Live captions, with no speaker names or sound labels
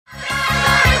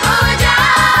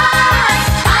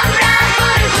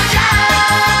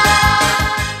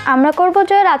আমরা করব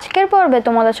জয়ের আজকের পর্বে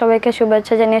তোমাদের সবাইকে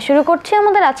শুভেচ্ছা জানিয়ে শুরু করছি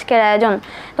আমাদের আজকের আয়োজন।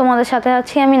 তোমাদের সাথে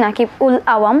আছি আমি নাকিব উল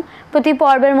আওয়াম। প্রতি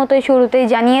পর্বের মতোই শুরুতেই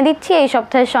জানিয়ে দিচ্ছি এই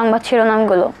সপ্তাহের সংবাদ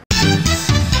শিরোনামগুলো।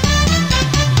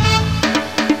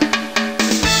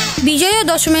 বিজয়া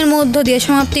দশমীর মধ্য দিয়ে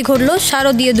সমাপ্তি ঘটল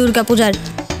শারদীয় দুর্গাপূজার।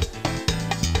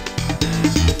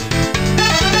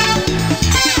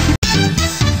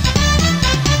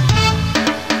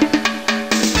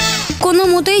 কোনো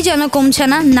মতেই যেন কমছে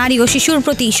না নারী ও শিশুর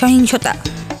প্রতি সহিংসতা।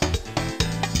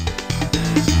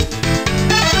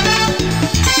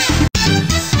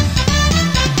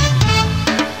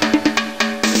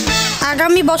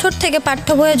 আগামী বছর থেকে পাঠ্য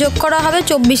বইয়ে যোগ করা হবে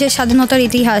 ২৪-এর স্বাধীনতার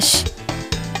ইতিহাস।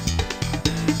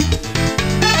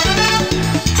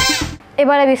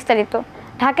 এবারে বিস্তারিত।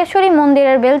 ঢাকেশ্বরী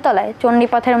মন্দিরের বেলতলায়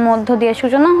চণ্ডীপথের মধ্য দিয়ে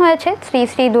সূচনা হয়েছে শ্রী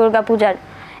শ্রী দুর্গাপূজার।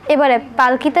 এবারে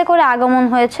পালকিতে করে আগমন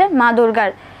হয়েছে মা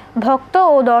দুর্গার। ভক্ত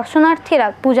ও দর্শনার্থীরা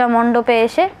পূজা মণ্ডপে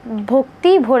এসে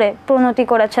ভক্তি ভরে প্রণতি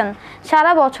করেছেন।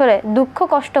 সারা বছরে দুঃখ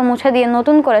কষ্ট মুছে দিয়ে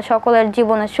নতুন করে সকলের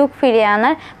জীবনে সুখ ফিরিয়ে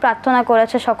আনার প্রার্থনা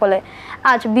করেছে সকলে।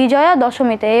 আজ বিজয়া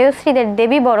দশমীতে এয়শ্রীদের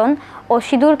দেবী বরণ ও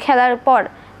সিঁদুর খেলার পর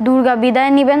দুর্গা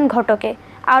বিদায় নিবেন ঘটকে।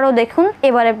 আরও দেখুন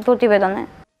এবারে প্রতিবেদনে।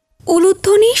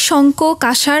 উলুধ্বনি, শঙ্খ,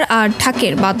 কাঁসার আর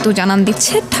ঢাকের বাদ্য জানান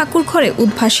দিচ্ছে ঠাকুর ঘরে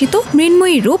উদ্ভাসিত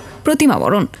মৃন্ময়ী রূপ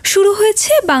প্রতিমাবরণ। শুরু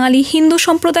হয়েছে বাঙালি হিন্দু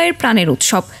সম্প্রদায়ের প্রাণের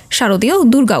উৎসব শারদীয়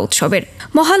দুর্গা উৎসবের।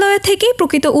 মহালয়া থেকেই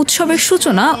প্রকৃত উৎসবের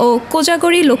সূচনা ও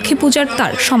কোজাগরী লক্ষ্মী পূজার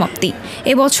তার সমাপ্তি।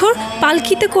 এবছর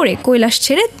পালকিতে করে কৈলাস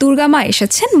ছেড়ে দুর্গা মা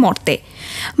এসেছেন মর্তে।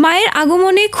 মায়ের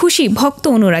আগমনে খুশি ভক্ত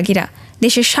অনুরাগীরা।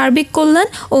 দেশের সার্বিক কল্যাণ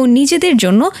ও নিজেদের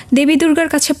জন্য দেবী দুর্গার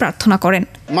কাছে প্রার্থনা করেন।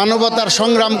 মানবতার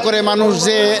সংগ্রাম করে মানুষ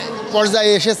যে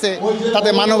পর্যায়ে এসেছে তাতে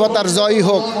মানবতার জয়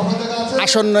হোক।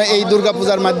 আসন্ন এই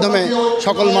দুর্গাপূজার মাধ্যমে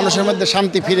সকল মানুষের মধ্যে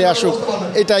শান্তি ফিরে আসুক,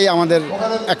 এটাই আমাদের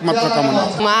একমাত্র কামনা।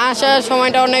 মা আসার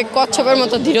সময়টা অনেক কচ্ছপের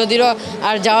মতো ধীর ধীর,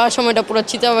 আর যাওয়ার সময়টা পুরো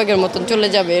চিতাবাঘের মতন চলে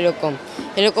যাবে।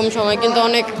 এরকম সময় কিন্তু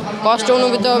অনেক কষ্ট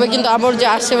অনুভূত হবে, কিন্তু আবার যে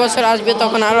আসছে বছর আসবে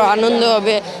তখন আরও আনন্দ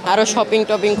হবে, আরও শপিং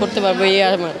টপিং করতে পারবো। এই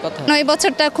আমার কথা। এই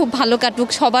বছরটা খুব ভালো কাটুক,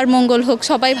 সবার মঙ্গল হোক,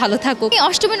 সবাই ভালো থাকুক।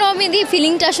 অষ্টমী নবমী দিয়ে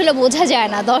ফিলিংটা আসলে বোঝা যায়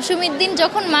না। দশমীর দিন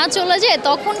যখন মা চলে যায়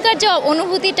তখনকার যে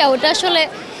অনুভূতিটা, ওটা আসলে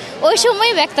ওই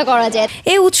সময় ব্যক্ত করা যায়।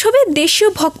 এই উৎসবে দেশীয়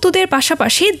ভক্তদের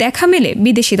পাশাপাশি দেখা মেলে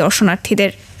বিদেশি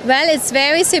দর্শনার্থীদের। Well, it's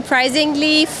very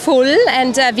surprisingly full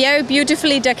and very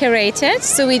beautifully decorated.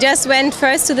 So we just went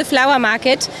first to the flower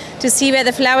market to see where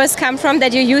the flowers come from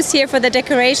that you use here for the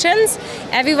decorations.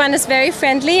 Everyone is very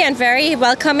friendly and very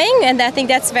welcoming, and I think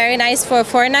that's very nice for a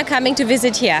foreigner coming to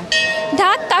visit here.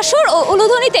 ঢাক, কাসর ও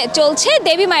উলুধ্বনিতে চলছে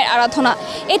দেবী মায়ের আরাধনা।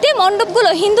 এতে মণ্ডপগুলো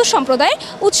হিন্দু সম্প্রদায়ের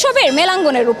উৎসবের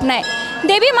মেলাঙ্গনের রূপ নেয়।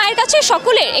 দেবী মায়ের কাছে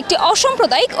সকলের একটি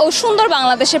অসাম্প্রদায়িক ও সুন্দর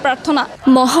বাংলাদেশের প্রার্থনা।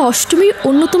 মহা অষ্টমীর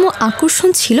অন্যতম আকর্ষণ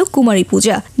ছিল কুমারী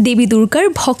পূজা। দেবী দুর্গার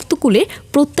ভক্তকুলের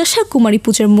প্রত্যাশা কুমারী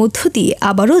পূজার মধ্য দিয়ে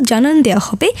আবারও জানান দেওয়া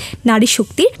হবে নারী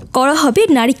শক্তির, করা হবে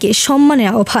নারীকে সম্মানের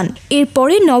আহ্বান।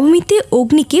 এরপরে নবমীতে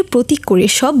অগ্নিকে প্রতীক করে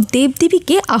সব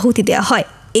দেবদেবীকে আহুতি দেওয়া হয়।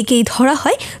 একেই ধরা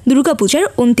হয় দুর্গাপূজার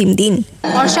অন্তিম দিন।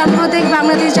 অসাম্প্রদায়িক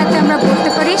বাংলাদেশ যাতে আমরা করতে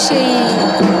পারি সেই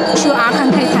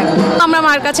আকাঙ্ক্ষায় থাকি। আমরা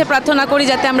মার কাছে প্রার্থনা করি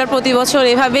যাতে আমরা প্রতি বছর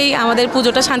এভাবেই আমাদের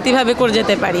পুজোটা শান্তিভাবে করে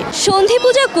যেতে পারি। সন্ধি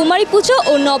পূজা, কুমারী পুজো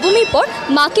ও নবমীর পর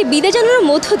মাকে বিদায় জানানোর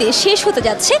মধ্য দিয়ে শেষ হতে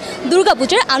যাচ্ছে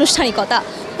দুর্গাপূজার আনুষ্ঠানিকতা।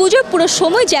 পুজোর পুরো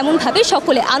সময় যেমনভাবে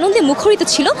সকলে আনন্দে মুখরিত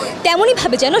ছিল,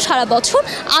 তেমনইভাবে যেন সারা বছর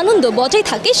আনন্দ বজায়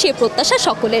থাকে সে প্রত্যাশা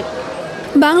সকলের।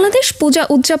 বাংলাদেশ পূজা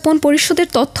উদযাপন পরিষদের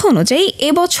তথ্য অনুযায়ী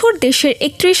এবছর দেশের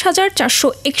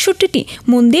 ৩১,৪৬১টি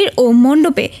মন্দির ও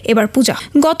মণ্ডপে এবার পূজা।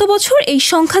 গত বছর এই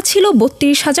সংখ্যা ছিল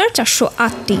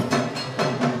 ৩২,৪০৮টি।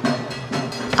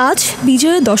 আজ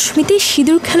বিজয়া দশমীতে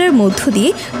সিঁদুর খেলার মধ্য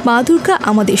দিয়ে মা দুর্গা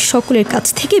আমাদের সকলের কাছ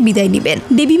থেকে বিদায় নেবেন।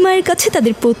 দেবী মায়ের কাছে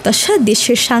তাদের প্রত্যাশা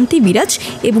দেশের শান্তি বিরাজ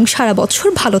এবং সারা বছর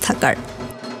ভালো থাকার।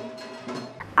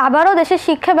 আবারও দেশের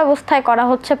শিক্ষা ব্যবস্থায় করা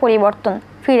হচ্ছে পরিবর্তন।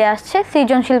 ফিরে আসছে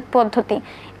সৃজনশীল পদ্ধতি।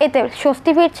 এতে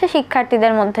স্বস্তি ফিরছে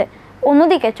শিক্ষার্থীদের মধ্যে।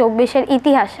 অন্যদিকে ২৪-এর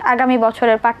ইতিহাস আগামী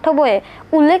বছরের পাঠ্য বইয়ে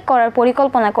উল্লেখ করার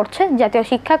পরিকল্পনা করছে জাতীয়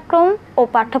শিক্ষাক্রম ও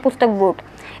পাঠ্যপুস্তক বোর্ড।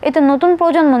 এতে নতুন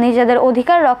প্রজন্ম নিজেদের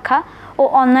অধিকার রক্ষা ও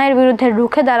অন্যায়ের বিরুদ্ধে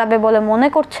রুখে দাঁড়াবে বলে মনে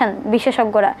করছেন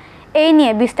বিশেষজ্ঞরা। এই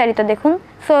নিয়ে বিস্তারিত দেখুন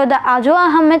সৈয়দা আজও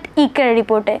আহমেদ ইকের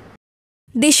রিপোর্টে।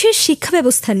 দেশের শিক্ষা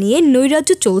ব্যবস্থা নিয়ে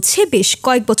নৈরাজ্য চলছে বেশ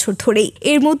কয়েক বছর ধরেই।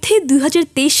 এর মধ্যে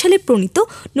 ২০২৩ সালে প্রণীত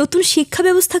নতুন শিক্ষা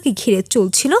ব্যবস্থাকে ঘিরে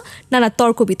চলছিল নানা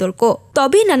তর্ক বিতর্ক।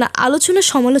 তবে নানা আলোচনা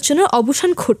সমালোচনার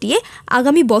অবসান ঘটিয়ে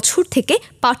আগামী বছর থেকে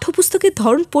পাঠ্যপুস্তকের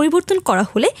ধরন পরিবর্তন করা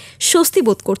হলে স্বস্তি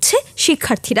বোধ করছে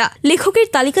শিক্ষার্থীরা। লেখকের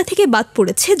তালিকা থেকে বাদ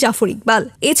পড়েছে জাফর ইকবাল।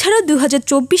 এছাড়া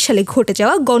 ২০২৪ সালে ঘটে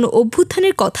যাওয়া গণ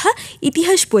অভ্যুত্থানের কথা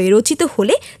ইতিহাস বইয়ে রচিত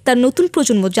হলে তার নতুন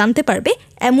প্রজন্ম জানতে পারবে,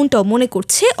 এমনটাও মনে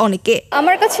করছে অনেকে।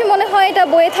 আমার কাছে মনে হয় এটা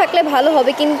বইয়ে থাকলে ভালো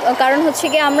হবে, কিন্তু কারণ হচ্ছে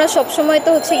গিয়ে আমরা সবসময় তো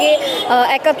হচ্ছে গিয়ে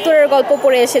 ৭১-এর গল্প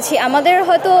পড়ে এসেছি, আমাদের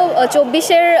হয়তো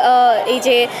 ২৪-এর এই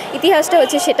যে ইতিহাসটা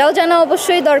হচ্ছে সেটাও জানা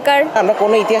অবশ্যই দরকার। আমরা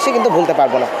কোনো ইতিহাসে কিন্তু ভুলতে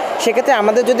পারবো না, সেক্ষেত্রে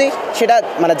আমাদের যদি সেটা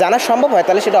মানে জানা সম্ভব হয়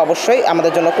তাহলে সেটা অবশ্যই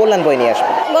আমাদের জন্য কল্যাণ বই নিয়ে আসবে।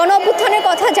 গণ অভ্যুত্থানের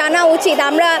কথা জানা উচিত,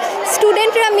 আমরা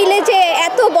স্টুডেন্টরা মিলে যে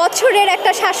এত বছরের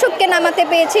একটা শাসককে নামাতে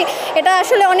পেরেছি এটা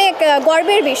আসলে অনেক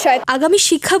গর্বের বিষয়। আগামী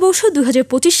শিক্ষাবর্ষ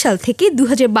 ২০২৫ সাল থেকে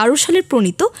 ২০১২ সালের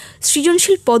প্রণীত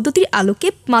সৃজনশীল পদ্ধতির আলোকে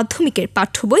মাধ্যমিকের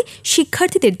পাঠ্য বই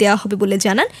শিক্ষার্থীদের দেওয়া হবে বলে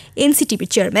জানান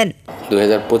এনসিটিভির চেয়ারম্যান।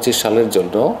 ২০২৫ সালের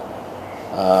জন্য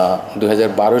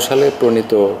 ২০১২ সালে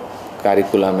প্রণীত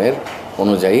কারিকুলামের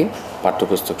অনুযায়ী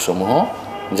পাঠ্যপুস্তকসমূহ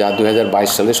যা ২০২২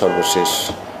 সালে সর্বশেষ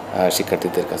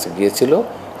শিক্ষার্থীদের কাছে গিয়েছিল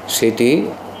সেটি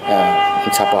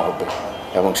ছাপা হবে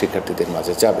এবং শিক্ষার্থীদের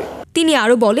মাঝে যাবে। তিনি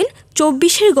আরও বলেন,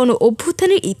 ২৪-এর গণ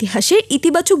অভ্যুত্থানের ইতিহাসের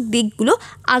ইতিবাচক দিকগুলো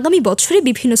আগামী বছরে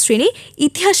বিভিন্ন শ্রেণীর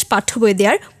ইতিহাস পাঠ্য বই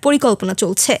দেওয়ার পরিকল্পনা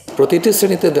চলছে। প্রতিটি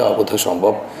শ্রেণীতে দেওয়া বোধহয়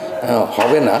সম্ভব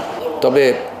হবে না, তবে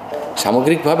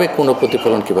সামগ্রিকভাবে কোনো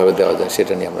প্রতিফলন কিভাবে দেওয়া যায়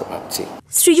সেটা নিয়ে আমরা ভাবছি।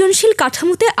 সৃজনশীল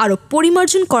কাঠামোতে আরও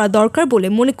পরিমার্জন করা দরকার বলে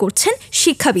মনে করছেন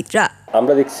শিক্ষাবিদরা।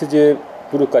 আমরা দেখছি যে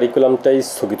পুরো কারিকুলামটাই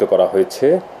স্থগিত করা হয়েছে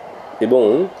এবং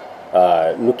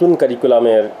নতুন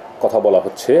কারিকুলামের কথা বলা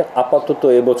হচ্ছে। আপাতত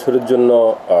এবছরের জন্য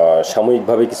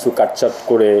সাময়িকভাবে কিছু কাটছাট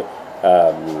করে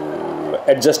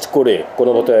অ্যাডজাস্ট করে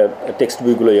কোনো মতে টেক্সট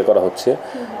বইগুলো করা হচ্ছে।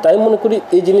 তাই মনে করি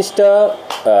এই জিনিসটা,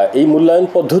 এই মূল্যায়ন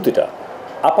পদ্ধতিটা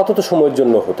আপাতত সময়ের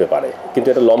জন্য হতে পারে, কিন্তু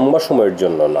এটা লম্বা সময়ের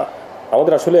জন্য না।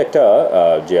 আমাদের আসলে একটা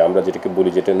যে আমরা যেটাকে বলি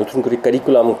যেটা নতুন করে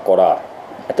কারিকুলাম করা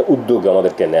একটা উদ্যোগ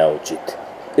আমাদেরকে নেওয়া উচিত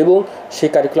এবং সেই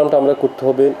কারিকুলামটা আমরা করতে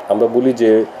হবে। আমরা বলি যে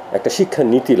একটা শিক্ষা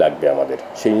নীতি লাগবে আমাদের,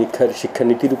 সেই শিক্ষা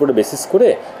নীতির উপরে বেসিস করে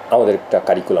আমাদের একটা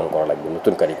কারিকুলাম করা লাগবে,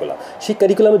 নতুন কারিকুলাম। সেই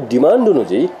কারিকুলামের ডিমান্ড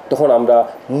অনুযায়ী তখন আমরা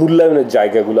মূল্যায়নের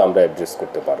জায়গাগুলো আমরা অ্যাড্রেস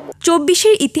করতে পারবো।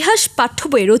 ২৪-এর ইতিহাস পাঠ্য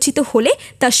বই রচিত হলে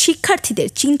তা শিক্ষার্থীদের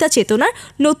চিন্তা চেতনার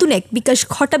নতুন এক বিকাশ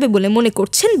ঘটাবে বলে মনে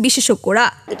করছেন বিশেষজ্ঞরা।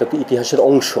 এটা তো ইতিহাসের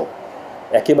অংশ,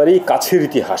 একেবারেই কাছের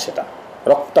ইতিহাস, এটা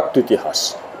রক্তাক্ত ইতিহাস,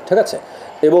 ঠিক আছে,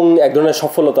 এবং এক ধরনের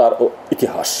সফলতার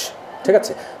ইতিহাস, ঠিক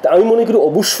আছে। তা আমি মনে করি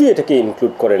অবশ্যই এটাকে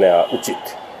ইনক্লুড করে নেওয়া উচিত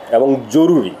এবং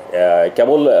জরুরি,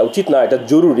 কেবল উচিত না, এটা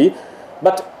জরুরি।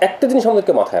 বাট একটা জিনিস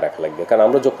আমাদেরকে মাথায় রাখা লাগবে, কারণ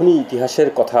আমরা যখনই ইতিহাসের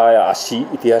কথায় আসি,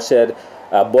 ইতিহাসের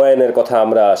বয়ানের কথা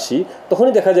আমরা আসি,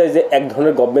 তখনই দেখা যায় যে এক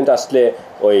ধরনের গভর্নমেন্ট আসলে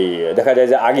ওই দেখা যায়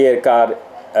যে আগেরকার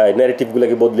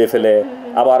ন্যারেটিভগুলোকে বদলে ফেলে,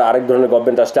 আবার আরেক ধরনের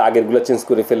গভর্নমেন্ট আসলে আগেরগুলো চেঞ্জ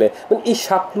করে ফেলে। মানে এই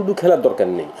সাপ লুডু খেলার দরকার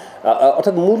নেই।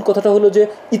 অর্থাৎ মূল কথাটা হলো যে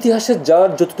ইতিহাসের যার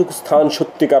যতটুকু স্থান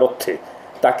সত্যিকার অর্থে,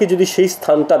 তাকে যদি সেই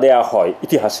স্থানটা দেয়া হয়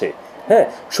ইতিহাসে, হ্যাঁ,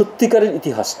 সত্যিকারের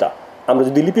ইতিহাসটা আমরা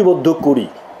যদি লিপিবদ্ধ করি,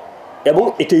 এবং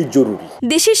এটাই জরুরি।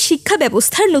 দেশের শিক্ষা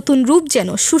ব্যবস্থার নতুন রূপ যেন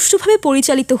সুষ্ঠুভাবে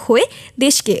পরিচালিত হয়ে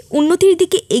দেশকে উন্নতির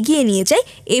দিকে এগিয়ে নিয়ে যায়,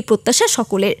 এই প্রত্যাশা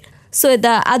সকলের।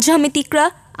 সৈয়দা আজহামেদ ইকরা,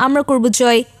 আমরা করব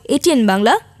জয়, ATN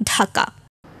বাংলা, ঢাকা।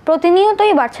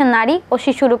 প্রতিনিয়তই বাড়ছে নারী ও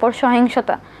শিশুর উপর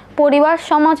সহিংসতা। পরিবার,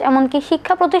 সমাজ, এমনকি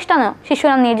শিক্ষা প্রতিষ্ঠানেও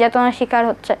শিশুরা নির্যাতনের শিকার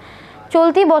হচ্ছে।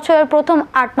 চলতি বছরের প্রথম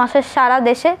 ৮ মাসে সারা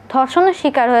দেশে ধর্ষণের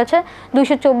শিকার হয়েছে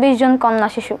 ২২৪ জন কন্যা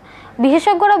শিশু।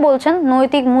 বিশেষজ্ঞরা বলছেন,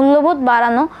 নৈতিক মূল্যবোধ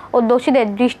বাড়ানো ও দোষীদের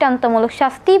দৃষ্টান্তমূলক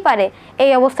শাস্তিই পারে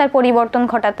এই অবস্থার পরিবর্তন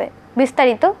ঘটাতে।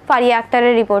 বিস্তারিত ফারিয়া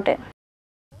আক্তারের রিপোর্টে।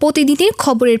 প্রতিদিনের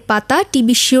খবরের পাতা,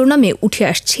 টিভি শিরোনামে উঠে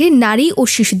আসছে নারী ও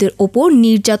শিশুদের ওপর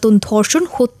নির্যাতন, ধর্ষণ,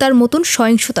 হত্যার মতন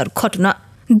সহিংসতার ঘটনা।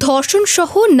 ধর্ষণ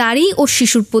সহ নারী ও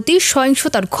শিশুর প্রতি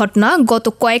সহিংসতার ঘটনা গত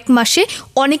কয়েক মাসে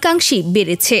অনেকাংশেই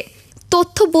বেড়েছে।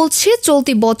 তথ্য বলছে,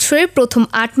 চলতি বছরের প্রথম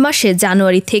 ৮ মাসে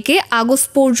জানুয়ারি থেকে আগস্ট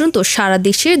পর্যন্ত সারা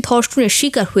দেশে ধর্ষণের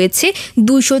শিকার হয়েছে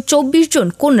 ২২৪ জন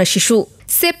কন্যা শিশু।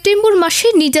 সেপ্টেম্বর মাসে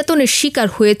নির্যাতনের শিকার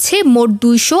হয়েছে মোট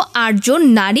 ২০৮ জন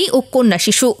নারী ও কন্যা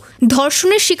শিশু।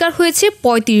 ধর্ষণের শিকার হয়েছে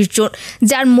 ৩৫ জন,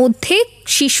 যার মধ্যে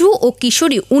শিশু ও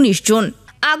কিশোরী ১৯ জন।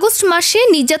 আগস্ট মাসে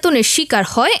নির্যাতনের শিকার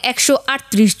হয়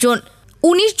 ১৩৮ জন,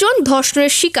 ১৯ জন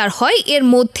ধর্ষণের শিকার হয়, এর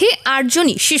মধ্যে ৮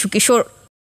 জনই শিশু কিশোর।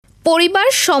 পরিবার,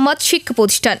 সমাজ, শিক্ষা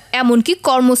প্রতিষ্ঠান, এমনকি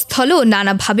কর্মস্থলেও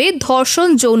নানাভাবে ধর্ষণ,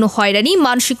 যৌন হয়রানি,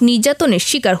 মানসিক নির্যাতনের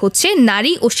শিকার হচ্ছে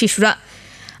নারী ও শিশুরা।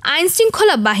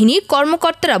 আইনশৃঙ্খলা বাহিনীর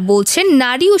কর্মকর্তারা বলছেন,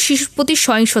 নারী ও শিশুর প্রতি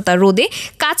সহিংসতা রোধে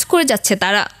কাজ করে যাচ্ছে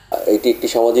তারা। এটি একটি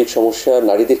সামাজিক সমস্যা।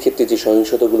 নারীদের ক্ষেত্রে যে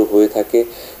সহিংসতাগুলো হয়ে থাকে,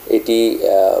 এটি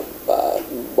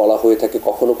বলা হয়ে থাকে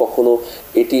কখনো কখনো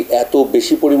এটি এত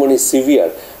বেশি পরিমাণে সিভিয়ার,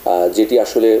 যেটি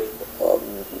আসলে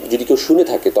যদি কেউ শুনে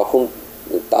থাকে তখন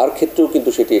তার ক্ষেত্রেও কিন্তু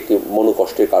সেটি একটি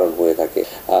মনোকষ্টের কারণ হয়ে থাকে।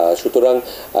 সুতরাং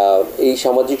এই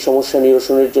সামাজিক সমস্যা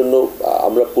নিরসনের জন্য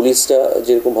আমরা পুলিশরা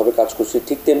যেরকমভাবে কাজ করছি,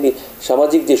 ঠিক তেমনি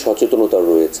সামাজিক যে সচেতনতা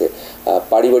রয়েছে,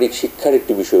 পারিবারিক শিক্ষার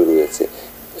একটি বিষয় রয়েছে,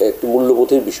 একটি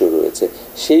মূল্যবোধের বিষয় রয়েছে,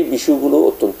 সেই বিষয়গুলো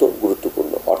অত্যন্ত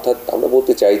গুরুত্বপূর্ণ। অর্থাৎ আমরা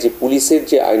বলতে চাই যে পুলিশের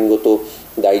যে আইনগত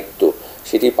দায়িত্ব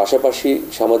সেটির পাশাপাশি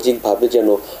সামাজিকভাবে যেন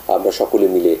আমরা সকলে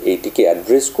মিলে এইটিকে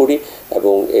অ্যাড্রেস করি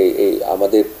এবং এই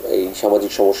আমাদের এই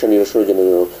সামাজিক সমস্যা নিরসনের জন্য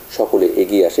সকলে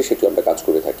এগিয়ে আসে, সেটি আমরা কাজ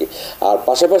করে থাকি। আর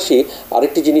পাশাপাশি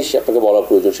আরেকটি জিনিস আপনাকে বলা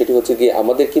প্রয়োজন, সেটি হচ্ছে গিয়ে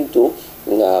আমাদের কিন্তু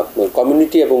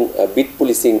কমিউনিটি এবং বিট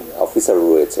পুলিশিং অফিসার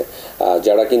রয়েছে,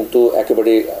 যারা কিন্তু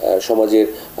একেবারে সমাজের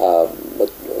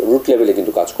রুট লেভেলে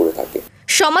কিন্তু কাজ করে থাকে।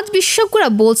 সমাজ বিশেষজ্ঞরা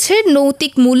বলছে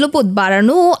নৈতিক মূল্যবোধ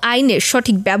বাড়ানো ও আইনের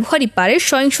সঠিক ব্যবহারই পারে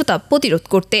সহিংসতা প্রতিরোধ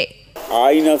করতে।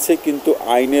 আইন আছে, কিন্তু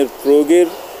আইনের প্রয়োগের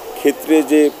ক্ষেত্রে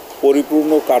যে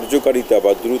পরিপূর্ণ কার্যকারিতা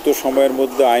বা দ্রুত সময়ের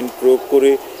মধ্যে আইন প্রয়োগ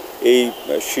করে এই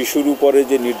শিশুর উপরে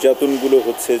যে নির্যাতনগুলো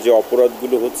হচ্ছে, যে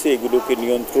অপরাধগুলো হচ্ছে, এগুলোকে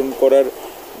নিয়ন্ত্রণ করার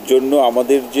জন্য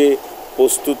আমাদের যে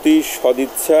প্রস্তুতি,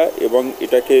 সদিচ্ছা এবং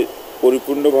এটাকে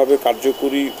পরিপূর্ণভাবে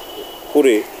কার্যকরী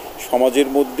করে সমাজের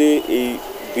মধ্যে এই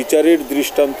বিচারের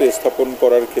দৃষ্টান্ত স্থাপন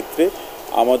করার ক্ষেত্রে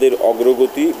আমাদের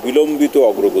অগ্রগতি, বিলম্বিত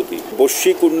অগ্রগতি।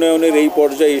 বৈশ্বিক উন্নয়নের এই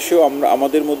পর্যায়ে এসেও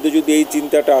আমাদের মধ্যে যদি এই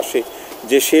চিন্তাটা আসে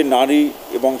যে সে নারী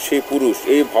এবং সে পুরুষ,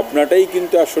 এই ভাবনাটাই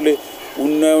কিন্তু আসলে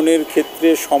উন্নয়নের ক্ষেত্রে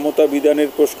সমতা বিধানের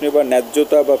প্রশ্নে বা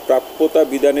ন্যায্যতা বা প্রাপ্যতা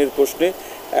বিধানের প্রশ্নে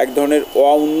এক ধরনের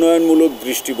অউন্নয়নমূলক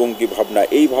দৃষ্টিভঙ্গি ভাবনা,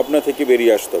 এই ভাবনা থেকে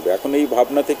বেরিয়ে আসতে হবে। এখন এই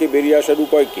ভাবনা থেকে বেরিয়ে আসার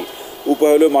উপায় কী?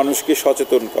 উপায় হলো মানুষকে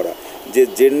সচেতন করা, যে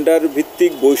জেন্ডার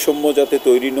ভিত্তিক বৈষম্য যাতে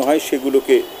তৈরি না হয়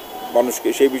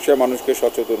সেই বিষয়ে মানুষকে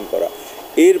সচেতন করা।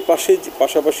 এর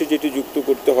পাশাপাশি যেটি যুক্ত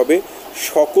করতে হবে,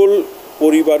 সকল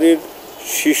পরিবারের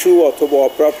শিশু অথবা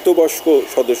অপ্রাপ্তবয়স্ক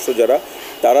সদস্য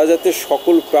তারা যাতে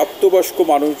সকল প্রাপ্তবয়স্ক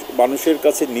মানুষের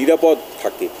কাছে নিরাপদ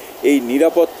থাকে। এই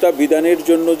নিরাপত্তা বিধানের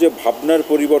জন্য যে ভাবনার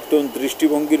পরিবর্তন,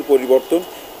 দৃষ্টিভঙ্গির পরিবর্তন,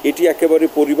 এটি একেবারে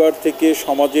পরিবার থেকে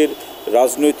সমাজের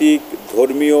রাজনৈতিক,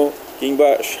 ধর্মীয় কিংবা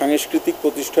সাংস্কৃতিক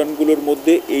প্রতিষ্ঠানগুলোর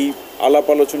মধ্যে এই আলাপ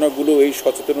আলোচনাগুলো, এই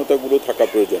সচেতনতাগুলো থাকা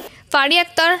প্রয়োজন। ফারি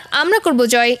আক্তার, আমরা করব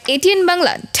জয়, ATN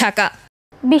বাংলা, ঢাকা।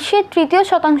 বিশ্বের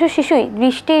 3% শিশুই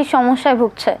দৃষ্টির সমস্যায়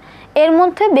ভুগছে। এর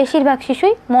মধ্যে বেশিরভাগ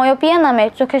শিশুই মায়োপিয়া নামের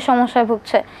চোখের সমস্যায়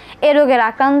ভুগছে। এ রোগের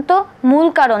আক্রান্ত মূল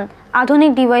কারণ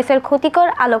আধুনিক ডিভাইসের ক্ষতিকর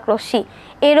আলোকরশ্মি।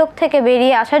 এই রোগ থেকে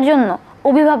বেরিয়ে আসার জন্য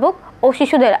অভিভাবক ও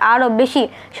শিশুদের আরও বেশি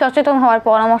সচেতন হওয়ার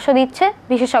পরামর্শ দিচ্ছে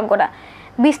বিশেষজ্ঞরা।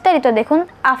 বিস্তারিত দেখুন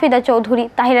আফিদা চৌধুরী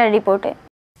তাহিরার রিপোর্টে।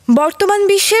 বর্তমান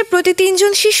বিশ্বের প্রতি 3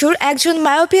 জন শিশুর একজন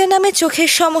মায়োপিয়া নামে চোখের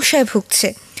সমস্যায় ভুগছে।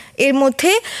 এর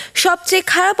মধ্যে সবচেয়ে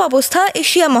খারাপ অবস্থা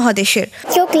এশিয়া মহাদেশের।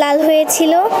 চোখ লাল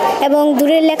হয়েছিল এবং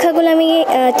দূরের লেখাগুলো আমি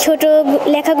ছোট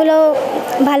লেখাগুলো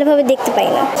ভালোভাবে দেখতে পাই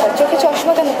না। চোখে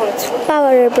চশমা কেন পড়েছো?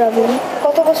 পাওয়ারের প্রবলেম।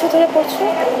 কত বছর ধরে পড়ছো?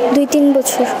 2-3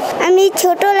 বছর। আমি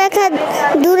ছোট লেখা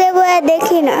দূরে বয়ে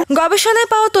দেখি না। গবেষণায়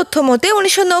পাওয়া তথ্য মতে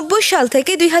 1990 সাল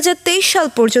থেকে 2023 সাল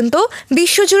পর্যন্ত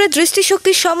বিশ্বজুড়ে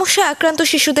দৃষ্টিশক্তির সমস্যায় আক্রান্ত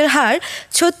শিশুদের হার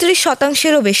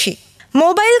 36%-এরও বেশি।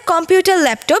 মোবাইল, কম্পিউটার,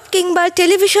 ল্যাপটপ কিংবা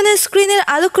টেলিভিশনের স্ক্রিনের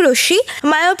আলোকরশ্মি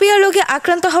মায়োপিয়া রোগে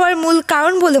আক্রান্ত হওয়ার মূল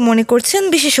কারণ বলে মনে করছেন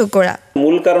বিশেষজ্ঞরা।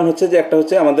 মূল কারণ হচ্ছে যে একটা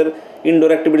হচ্ছে আমাদের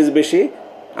ইনডোর অ্যাক্টিভিটিস বেশি,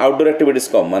 আউটডোর অ্যাক্টিভিটিস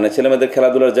কম, মানে ছেলেমেয়েদের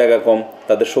খেলাধুলার জায়গা কম,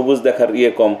 তাদের সবুজ দেখার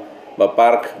কম, বা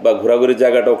পার্ক বা ঘোরাঘুরির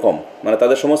জায়গাটাও কম, মানে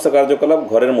তাদের সমস্ত কার্যকলাপ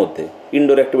ঘরের মধ্যে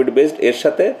ইনডোর অ্যাক্টিভিটি বেসড। এর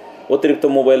সাথে অতিরিক্ত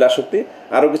মোবাইল আসক্তি,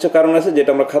 আরও কিছু কারণ আছে যেটা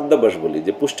আমরা খাদ্যাভ্যাস বলি,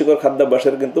 যে পুষ্টিকর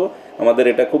খাদ্যাভ্যাসের কিন্তু আমাদের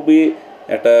এটা খুবই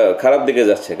একটা খারাপ দিকে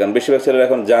যাচ্ছে। কারণ বেশিরভাগ ছেলেরা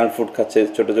এখন জাঙ্ক ফুড খাচ্ছে,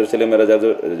 ছোটো ছোটো ছেলেমেয়েরা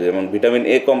যেমন ভিটামিন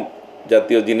A কম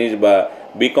জাতীয় জিনিস বা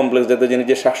B কমপ্লেক্স জাতীয় জিনিস,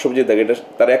 যে শাকসবজি থাকে, এটা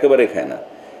তারা একেবারেই খায় না,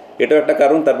 এটাও একটা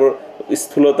কারণ। তারপর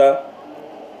স্থূলতা,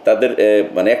 তাদের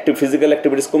মানে ফিজিক্যাল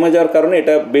অ্যাক্টিভিটিস কমে যাওয়ার কারণে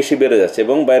এটা বেশি বেড়ে যাচ্ছে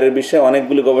এবং বাইরের বিশ্বে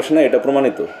অনেকগুলি গবেষণায় এটা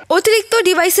প্রমাণিত। অতিরিক্ত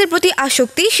ডিভাইসের প্রতি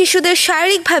আসক্তি শিশুদের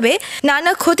শারীরিকভাবে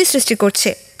নানা ক্ষতি সৃষ্টি করছে।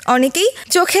 অনেকেই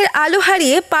চোখের আলো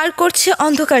হারিয়ে পার করছে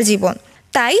অন্ধকার জীবন।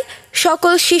 তাই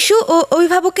সকল শিশু ও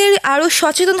অভিভাবকের আরও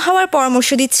সচেতন হওয়ার পরামর্শ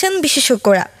দিচ্ছেন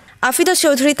বিশেষজ্ঞরা। আফিদা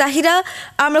চৌধুরী তাহিরা,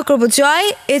 আমরা করব জয়,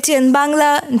 ATN বাংলা,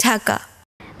 ঢাকা।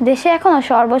 দেশে এখনও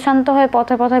সর্বশান্ত হয়ে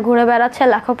পথে পথে ঘুরে বেড়াচ্ছে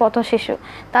লাখো পথ শিশু।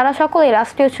 তারা সকলেই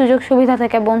রাষ্ট্রীয় সুযোগ সুবিধা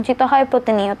থেকে বঞ্চিত হয়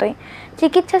প্রতিনিয়তই।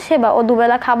 চিকিৎসা সেবা ও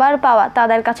দুবেলা খাবার পাওয়া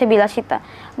তাদের কাছে বিলাসিতা।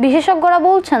 বিশেষজ্ঞরা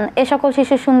বলছেন, এ সকল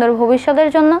শিশুর সুন্দর ভবিষ্যতের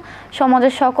জন্য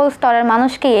সমাজের সকল স্তরের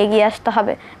মানুষকেই এগিয়ে আসতে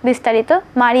হবে। বিস্তারিত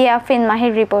মারিয়া আফরিন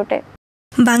মাহির রিপোর্টে।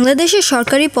 বাংলাদেশে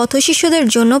সরকারি পথশিশুদের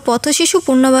জন্য পথশিশু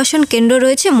পুনর্বাসন কেন্দ্র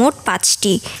রয়েছে মোট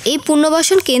 5টি। এই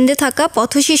পুনর্বাসন কেন্দ্রে থাকা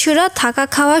পথশিশুরা থাকা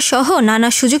খাওয়া সহ নানা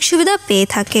সুযোগ সুবিধা পেয়ে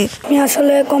থাকে। আমি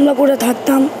আসলে কমলাপুরে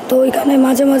থাকতাম, তো ওইখানে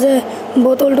মাঝে মাঝে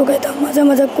বোতল ঢুকাইতাম, মাঝে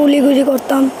মাঝে কুলিগুলি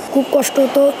করতাম, খুব কষ্ট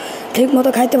হতো, ঠিক মতো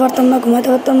খাইতে পারতাম না, ঘুমাইতে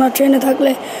পারতাম না। ট্রেনে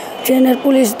থাকলে ট্রেনের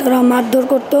পুলিশ দ্বারা মারধর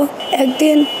করতো।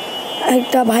 একদিন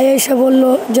একটা ভাই এসে বলল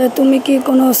যে তুমি কি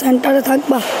কোনো সেন্টারে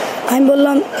থাকবা? আমি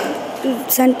বললাম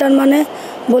সেন্টার মানে?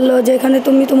 বললো যে এখানে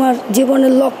তুমি তোমার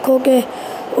জীবনের লক্ষ্যকে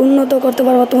উন্নত করতে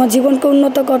পারবা, তোমার জীবনকে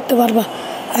উন্নত করতে পারবা।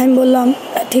 আমি বললাম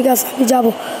ঠিক আছে আমি যাব।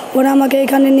 ওরা আমাকে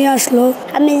এখানে নিয়ে আসলো।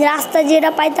 আমি রাস্তায়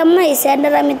যেটা পাইতাম না এই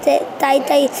সেন্টার আমি তাই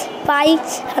পাই।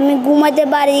 আমি ঘুমাতে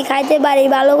পারি, খাইতে পারি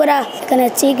ভালো করে। এখানে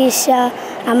চিকিৎসা,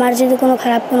 আমার যদি কোনো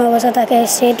খারাপ কোনো অবস্থা থাকে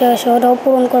সেটাও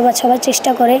পূরণ করবার সবাই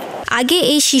চেষ্টা করে। আগে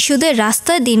এই শিশুদের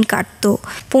রাস্তায় দিন কাটতো।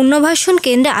 পুনর্বাসন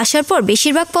কেন্দ্রে আসার পর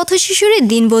বেশিরভাগ পথশিশুরই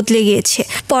দিন বদলে গিয়েছে,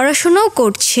 পড়াশোনাও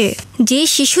করছে। যে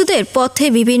শিশুদের পথে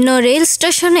বিভিন্ন রেল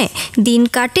স্টেশনে দিন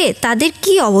কাটে তাদের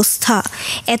কি অবস্থা?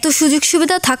 এত সুযোগ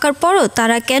সুবিধা থাকার পরও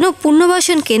তারা কেন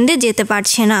পুনর্বাসন কেন্দ্রে যেতে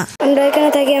পারছে না? আমরা এখানে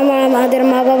থাকি, আমাদের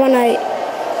মা বাবা নাই,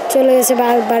 চলে গেছে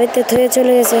বাড়িতে থুয়ে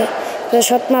চলে গেছে।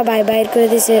 সৎ মা বাইর করে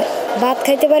দিছে। ভাত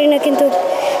খাইতে পারি না, কিন্তু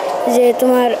যে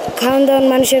তোমার খাওয়ান দাওয়ান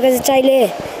মানুষের কাছে চাইলে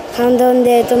খাওয়ান দাওয়ান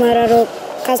দেয়, তোমার আরও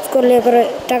কাজ করলে পরে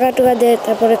টাকা টুকা দেয়,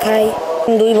 তারপরে খাই।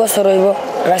 2 বছর হইব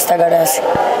রাস্তাঘাটে আছে।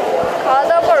 খাওয়া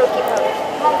দাওয়া করো কি?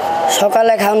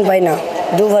 সকালে খাওয়ান পাই না,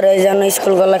 দুপুরে যেন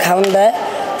স্কুল করলে খাওয়ান দেয়,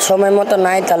 সময় মতো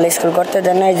নাই তাহলে স্কুল করতে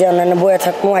দেয় না, যে অন্যান্য বয়ে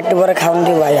থাকবো একটু পরে খাওয়ান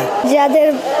দিব ভাইয়া। যাদের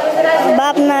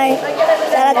বাপ নাই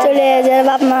তারা চলে, যাদের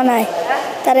বাপ মা নাই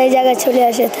তারা এই জায়গায় চলে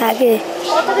আসে থাকে।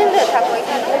 কতদিন ধরে থাকো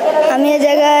এখানে? আমি এই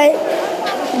জায়গায়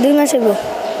 2 মাস হইব।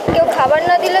 কেউ খাবার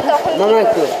না দিলে তখন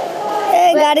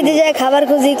এই গাড়িতে যায় খাবার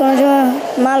খুঁজি, কোনো সময়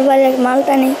মাল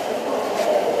টানি।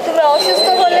 তুমি অসুস্থ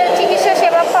হলে চিকিৎসা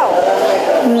সেবা পাও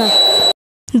না?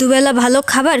 দুবেলা ভালো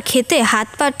খাবার খেতে হাত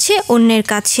পাচ্ছে অন্যের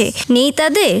কাছে, নেই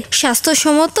তাদের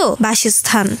স্বাস্থ্যসম্মত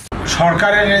বাসস্থান।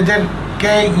 সরকারের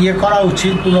এদেরকে করা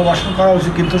উচিত, পুনর্বাসন করা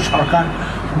উচিত, কিন্তু সরকার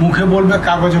মুখে বলবে,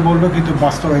 কাগজে বলবে, কিন্তু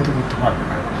বাস্তবায়িত করতে পারবে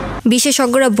না।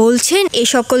 বিশেষজ্ঞরা বলছেন এই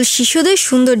সকল শিশুদের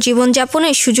সুন্দর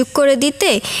জীবনযাপনের সুযোগ করে দিতে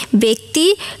ব্যক্তি,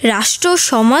 রাষ্ট্র,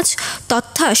 সমাজ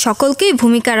তথা সকলকেই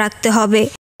ভূমিকা রাখতে হবে।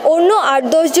 অন্য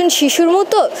 8-10 জন শিশুর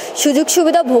মতো সুযোগ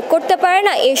সুবিধা ভোগ করতে পারে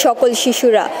না এই সকল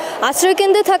শিশুরা।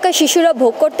 আশ্রয়কেন্দ্রে থাকা শিশুরা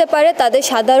ভোগ করতে পারে তাদের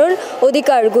সাধারণ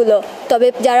অধিকারগুলো, তবে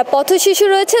যারা পথ শিশু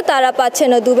রয়েছে তারা পাচ্ছে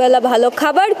না দুবেলা ভালো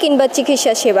খাবার কিংবা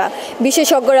চিকিৎসা সেবা।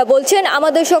 বিশেষজ্ঞরা বলছেন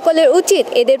আমাদের সকলের উচিত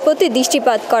এদের প্রতি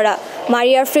দৃষ্টিপাত করা।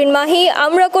 মারিয়া ফ্রিন মাহি,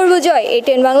 আমরা করব জয়,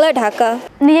 ATN বাংলা, ঢাকা।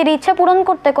 নিজের ইচ্ছা পূরণ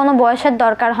করতে কোনো বয়সের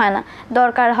দরকার হয় না,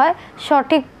 দরকার হয়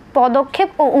সঠিক পদক্ষেপ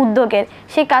ও উদ্যোগের।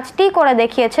 সেই কাজটিই করে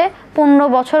দেখিয়েছে 15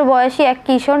 বছর বয়সী এক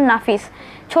কিশোর নাফিস।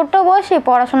 ছোট্ট বয়সে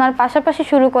পড়াশোনার পাশাপাশি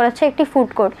শুরু করেছে একটি ফুড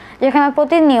কোর্ট, যেখানে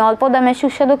প্রতিদিনই অল্প দামে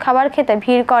সুস্বাদু খাবার খেতে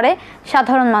ভিড় করে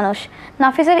সাধারণ মানুষ।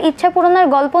 নাফিসের ইচ্ছা পূরণের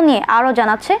গল্প নিয়ে আরও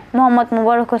জানাচ্ছে মোহাম্মদ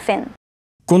মুবারক হোসেন।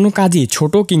 কোনো কাজই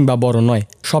ছোট কিংবা বড় নয়,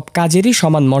 সব কাজেরই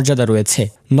সমান মর্যাদা রয়েছে।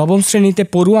 9ম শ্রেণীতে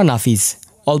পড়ুয়া নাফিস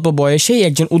অল্প বয়সেই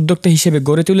একজন উদ্যোক্তা হিসেবে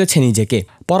গড়ে তুলেছে নিজেকে।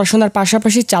 পড়াশোনার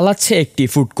পাশাপাশি চালাচ্ছে একটি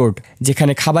ফুড কোর্ট,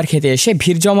 যেখানে খাবার খেতে এসে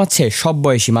ভিড় জমাচ্ছে সব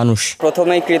বয়সী মানুষ।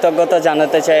 প্রথমেই কৃতজ্ঞতা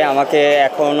জানাতে চাই আমাকে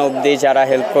এখন অবধি যারা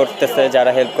হেল্প করতেছে,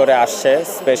 যারা হেল্প করে আসছে।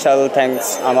 স্পেশাল থ্যাঙ্কস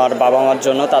আমার বাবা মার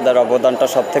জন্য, তাদের অবদানটা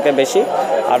সব থেকে বেশি।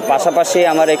 আর পাশাপাশি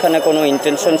আমার এখানে কোনো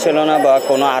ইন্টেনশন ছিল না বা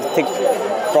কোনো আর্থিক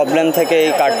প্রবলেম থেকে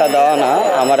এই কার্ডটা দেওয়া না।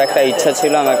 আমার একটা ইচ্ছা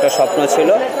ছিল, আমার একটা স্বপ্ন ছিল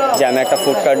যে আমি একটা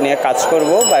ফুড কার্ড নিয়ে কাজ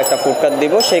করব বা একটা ফুড কার্ড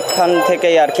দিব, সেখান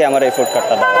থেকেই আর কি আমার এই ফুড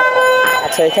কার্ডটা দেওয়া।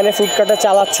 আচ্ছা, এখানে ফুড কার্টটা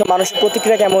চালাচ্ছ, মানুষের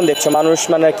প্রতিক্রিয়া কেমন দেখছো? মানুষ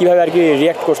মানে কিভাবে আর কি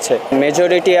রিয়াক্ট করছে?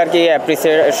 মেজরিটি আর কি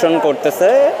অ্যাপ্রিসিয়েশন করতেছে,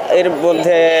 এর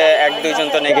মধ্যে 1-2 জন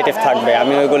তো নেগেটিভ থাকবে,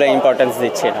 আমি ওইগুলো ইম্পর্টেন্স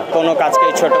দিচ্ছি না। কোনো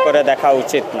কাজকেই ছোট করে দেখা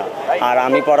উচিত না। আর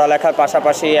আমি পড়ালেখার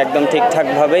পাশাপাশি একদম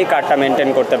ঠিকঠাকভাবেই কার্ডটা মেনটেন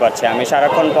করতে পারছি। আমি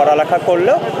সারাক্ষণ পড়ালেখা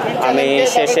করলেও আমি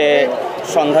শেষে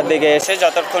সন্ধ্যার দিকে এসে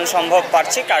যতক্ষণ সম্ভব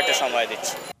পারছি কার্ডে সময়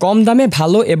দিচ্ছি। কম দামে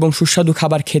ভালো এবং সুস্বাদু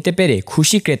খাবার খেতে পেরে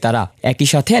খুশি ক্রেতারা। একই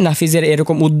সাথে নাফিজের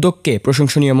এরকম উদ্যোগকে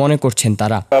প্রশংসনীয় মনে করছেন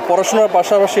তারা। পড়াশোনার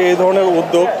পাশাপাশি এই ধরনের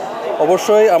উদ্যোগ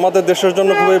অবশ্যই আমাদের দেশের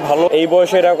জন্য খুবই ভালো। এই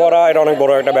বয়সে এটা করা এটা অনেক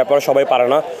বড় একটা ব্যাপার, সবাই পারে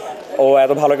না। ও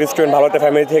এত ভালো একটা স্টুডেন্ট, ভালো একটা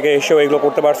ফ্যামিলি থেকে এসেও এগুলো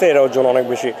করতে পারছে, এরা ওর জন্য অনেক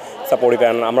বেশি সাপোর্টিভ।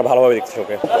 কারণ আমরা ভালোভাবে দেখছি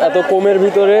ওকে। এত কমের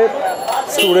ভিতরে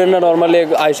স্টুডেন্টরা নর্মালি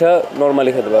আইসা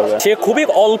নর্মালি খেতে পারবে। সে খুবই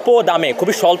অল্প দামে,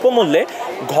 খুবই স্বল্প মূল্যে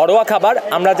ঘরোয়া খাবার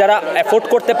আমরা যারা অ্যাফোর্ড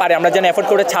করতে পারে, আমরা যেন অ্যাফোর্ড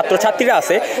করে ছাত্রছাত্রীরা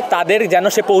আছে তাদের যেন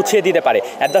সে পৌঁছে দিতে পারে।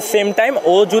 অ্যাট দ্য সেম টাইম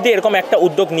ও যদি এরকম একটা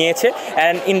উদ্যোগ নিয়েছে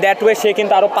অ্যান্ড ইন দ্যাট ওয়ে সে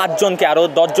কিন্তু আরও 5 জনকে, আরও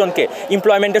 10 জনকে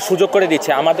এমপ্লয়মেন্টের সুযোগ করে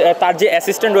দিচ্ছে। আমাদের তার যে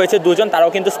অ্যাসিস্ট্যান্ট রয়েছে 2 জন,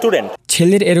 তারাও কিন্তু স্টুডেন্ট।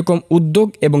 ছেলের এরকম উদ্যোগ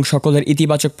এবং সকলের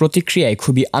ইতিবাচক প্রতিক্রিয়ায়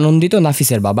খুবই আনন্দিত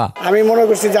নাফিসের বাবা। আমি মনে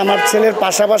করছি যে আমার ছেলের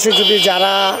পাশাপাশি যদি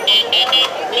যারা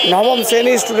 9ম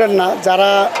শ্রেণীর স্টুডেন্ট না, যারা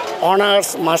অনার্স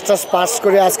মাস্টার্স পাস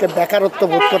করে আজকে বেকারত্ব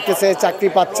বোধ করতেছে, চাকরি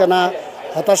পাচ্ছে না,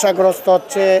 হতাশাগ্রস্ত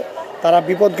হচ্ছে, তারা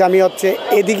বিপদগামী হচ্ছে,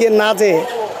 এদিকে না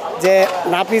যে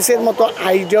নাফিসের মতো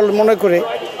আইডল মনে করে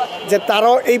যে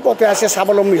তারাও এই পথে আসে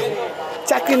স্বাবলম্বী হোক।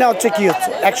 চাকরি না হচ্ছে কি হচ্ছে,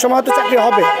 একসময় তো চাকরি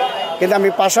হবে, কিন্তু আমি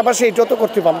পাশাপাশি এটাও তো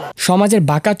করতে পারলাম। সমাজের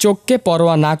বাঁকা চোখকে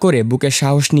পরোয়া না করে বুকে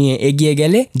সাহস নিয়ে এগিয়ে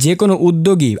গেলে যে কোনো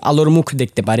উদ্যোগী আলোর মুখ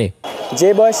দেখতে পারে। যে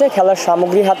বয়সে খেলার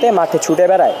সামগ্রী হাতে মাঠে ছুটে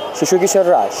বেড়ায় শিশু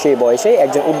কিশোররা, সেই বয়সেই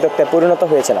একজন উদ্যোক্তায় পরিণত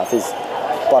হয়েছে নাফিস।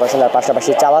 পড়াশোনার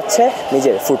পাশাপাশি চালাচ্ছে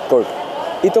নিজের ফুড কোর্ট।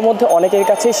 ইতোমধ্যে অনেকের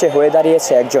কাছেই সে হয়ে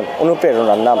দাঁড়িয়েছে একজন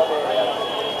অনুপ্রেরণার নাম।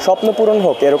 স্বপ্ন পূরণ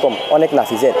হোক এরকম অনেক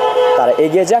নাফিজের, তারা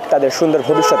এগিয়ে যাক তাদের সুন্দর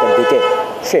ভবিষ্যতের দিকে,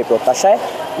 সেই প্রত্যাশায়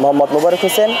মোহাম্মদ মোবারক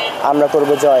হোসেন, আমরা করব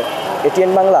জয়,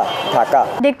 ATN বাংলা, ঢাকা।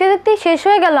 দেখতে দেখতেই শেষ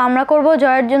হয়ে গেল আমরা করব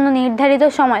জয়ের জন্য নির্ধারিত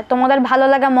সময়। তোমাদের ভালো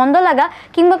লাগা মন্দ লাগা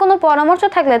কিংবা কোনো পরামর্শ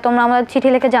থাকলে তোমরা আমাদের চিঠি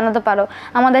লিখে জানাতে পারো।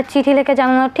 আমাদের চিঠি লিখে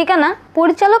জানানোর ঠিকানা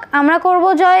পরিচালক আমরা করব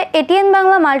জয়, ATN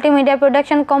Bangla multimedia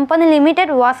production company limited,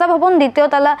 ওয়াসা ভবন, 2য়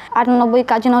তলা, 98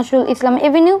 কাজী নজরুল ইসলাম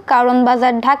এভিনিউ, কারণ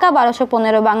বাজার, ঢাকা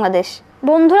 1215, বাংলাদেশ।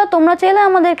 বন্ধুরা তোমরা চাইলে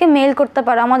আমাদেরকে মেইল করতে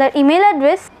পারো। আমাদের ইমেল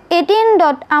অ্যাড্রেস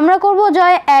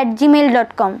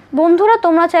atn.amrakorbo.gmail.com। বন্ধুরা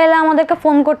তোমরা চাইলে আমাদেরকে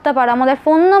ফোন করতে পারো। আমাদের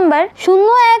ফোন নাম্বার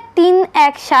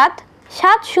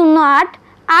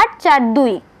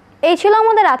 01317708842। এই ছিল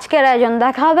আমাদের আজকের আয়োজন।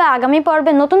 দেখা হবে আগামী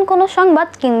পর্বে নতুন কোনো সংবাদ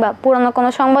কিংবা পুরনো কোনো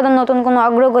সংবাদের নতুন কোনো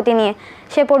অগ্রগতি নিয়ে।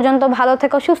 সে পর্যন্ত ভালো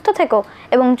থেকো, সুস্থ থেকো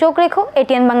এবং চোখ রেখো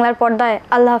ATN বাংলার পর্দায়।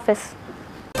 আল্লাহ হাফেজ।